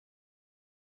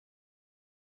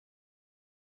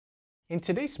In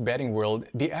today's betting world,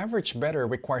 the average bettor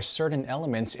requires certain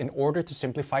elements in order to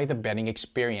simplify the betting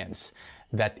experience.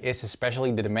 That is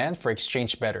especially the demand for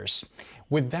exchange bettors.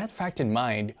 With that fact in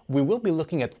mind, we will be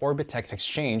looking at Orbitex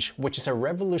Exchange, which is a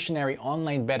revolutionary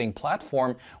online betting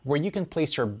platform where you can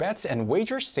place your bets and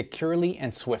wagers securely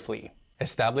and swiftly.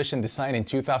 Established and designed in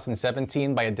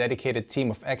 2017 by a dedicated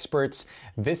team of experts,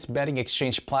 this betting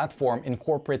exchange platform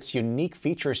incorporates unique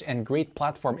features and great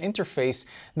platform interface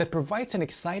that provides an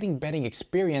exciting betting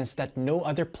experience that no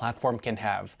other platform can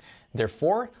have.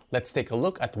 Therefore, let's take a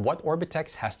look at what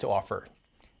Orbitex has to offer.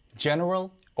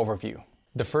 General overview.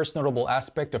 The first notable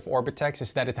aspect of Orbitex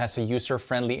is that it has a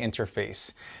user-friendly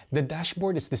interface. The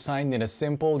dashboard is designed in a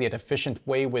simple yet efficient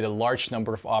way with a large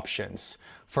number of options.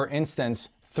 For instance,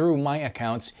 through My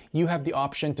Accounts, you have the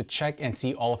option to check and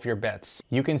see all of your bets.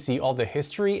 You can see all the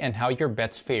history and how your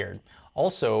bets fared.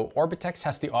 Also, Orbitex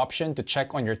has the option to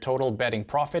check on your total betting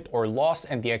profit or loss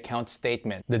and the account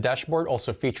statement. The dashboard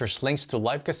also features links to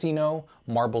live casino,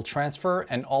 marble transfer,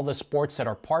 and all the sports that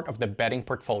are part of the betting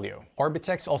portfolio.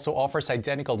 Orbitex also offers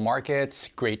identical markets,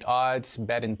 great odds,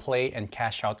 bet and play, and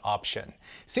cash out option,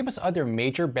 same as other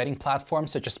major betting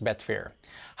platforms such as Betfair.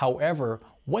 However,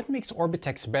 what makes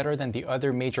Orbitex better than the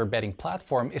other major betting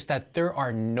platform is that there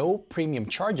are no premium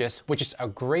charges, which is a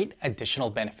great additional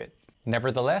benefit.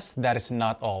 Nevertheless, that is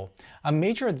not all. A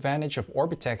major advantage of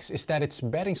Orbitex is that its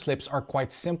betting slips are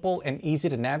quite simple and easy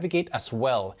to navigate as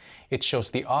well. It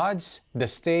shows the odds, the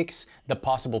stakes, the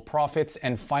possible profits,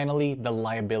 and finally, the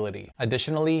liability.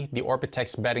 Additionally, the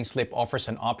Orbitex betting slip offers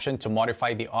an option to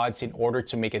modify the odds in order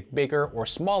to make it bigger or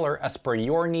smaller as per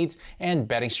your needs and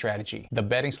betting strategy. The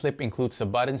betting slip includes the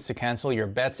buttons to cancel your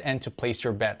bets and to place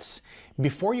your bets.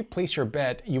 Before you place your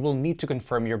bet, you will need to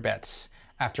confirm your bets.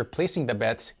 After placing the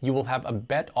bets, you will have a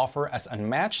bet offer as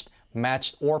unmatched,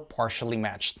 matched, or partially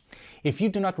matched. If you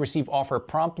do not receive offer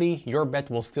promptly, your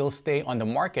bet will still stay on the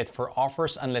market for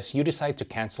offers unless you decide to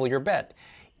cancel your bet.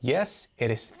 Yes,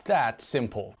 it is that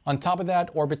simple. On top of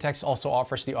that, Orbitex also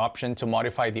offers the option to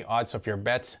modify the odds of your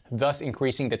bets, thus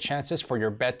increasing the chances for your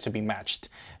bet to be matched.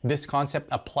 This concept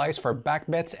applies for back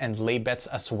bets and lay bets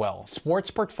as well.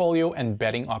 Sports portfolio and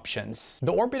betting options.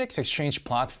 The Orbitex Exchange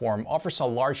platform offers a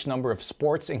large number of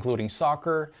sports including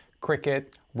soccer,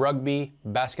 cricket, rugby,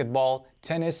 basketball,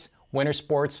 tennis, winter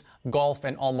sports, golf,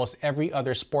 and almost every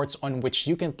other sports on which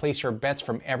you can place your bets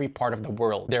from every part of the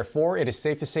world. Therefore, it is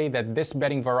safe to say that this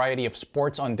betting variety of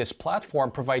sports on this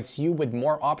platform provides you with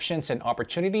more options and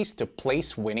opportunities to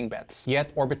place winning bets.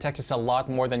 Yet, Orbitex is a lot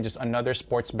more than just another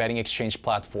sports betting exchange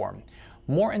platform.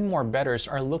 More and more bettors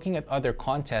are looking at other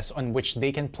contests on which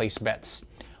they can place bets.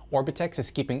 Orbitex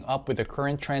is keeping up with the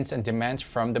current trends and demands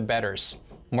from the bettors.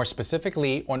 More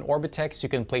specifically, on Orbitex, you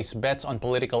can place bets on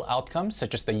political outcomes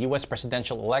such as the US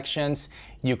presidential elections,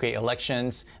 UK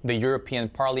elections, the European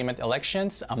Parliament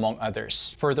elections, among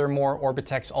others. Furthermore,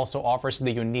 Orbitex also offers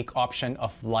the unique option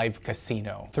of live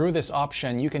casino. Through this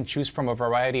option, you can choose from a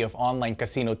variety of online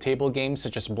casino table games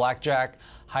such as blackjack,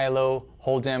 high-low,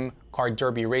 hold'em, card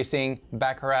derby racing,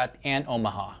 baccarat, and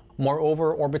Omaha.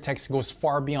 Moreover, Orbitex goes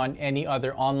far beyond any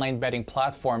other online betting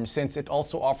platform since it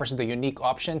also offers the unique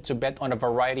option to bet on a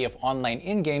variety of online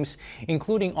in-games,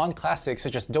 including on classics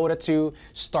such as Dota 2,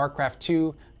 StarCraft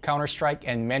 2, Counter-Strike,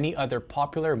 and many other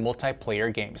popular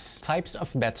multiplayer games. Types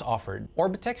of bets offered.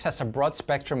 Orbitex has a broad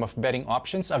spectrum of betting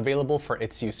options available for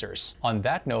its users. On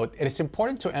that note, it is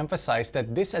important to emphasize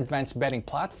that this advanced betting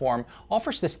platform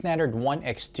offers the standard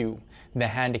 1x2, the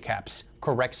handicaps,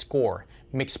 correct score,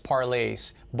 mixed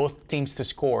parlays, both teams to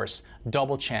scores,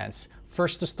 double chance,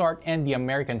 first to start, and the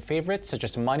American favorites such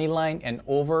as moneyline and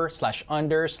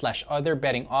over/under/other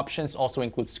betting options also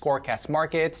include scorecast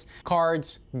markets,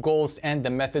 cards, goals, and the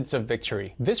methods of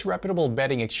victory. This reputable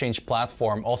betting exchange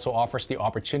platform also offers the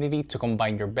opportunity to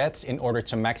combine your bets in order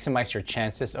to maximize your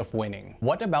chances of winning.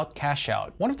 What about cash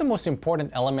out? One of the most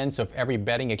important elements of every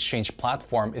betting exchange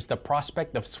platform is the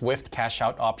prospect of swift cash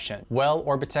out option. Well,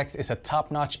 Orbitex is a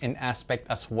top-notch in aspect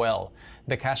as well.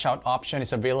 The cash out option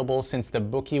is available since the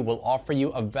bookie will offer you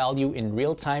a value in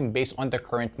real time based on the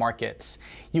current markets.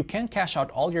 You can cash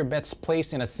out all your bets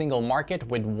placed in a single market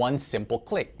with one simple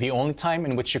click. The only time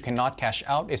in which you cannot cash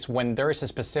out is when there is a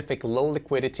specific low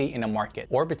liquidity in a market.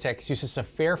 Orbitex uses a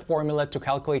fair formula to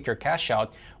calculate your cash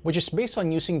out, which is based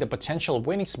on using the potential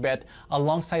winnings bet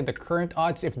alongside the current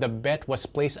odds if the bet was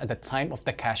placed at the time of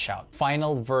the cash out.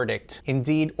 Final verdict.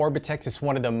 Indeed, Orbitex is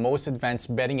one of the most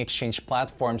advanced betting exchange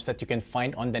platforms that you can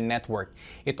find on the network.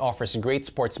 It offers great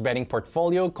sports betting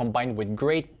portfolio combined with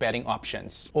great betting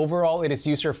options. Overall, it is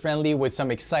user-friendly with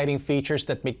some exciting features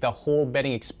that make the whole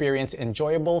betting experience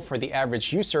enjoyable for the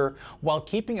average user while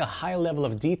keeping a high level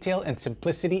of detail and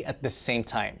simplicity at the same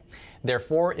time.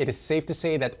 Therefore, it is safe to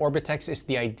say that Orbitex is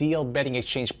the ideal betting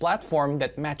exchange platform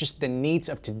that matches the needs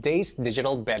of today's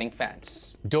digital betting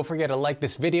fans. Don't forget to like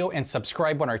this video and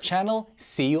subscribe on our channel.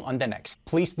 See you on the next.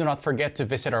 Please do not forget to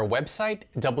visit our website,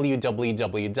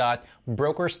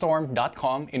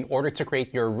 www.brokerstorm.com, in order to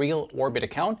create your real Orbit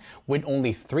account with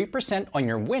only 3% on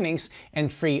your winnings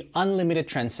and free unlimited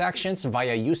transactions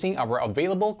via using our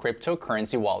available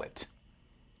cryptocurrency wallet.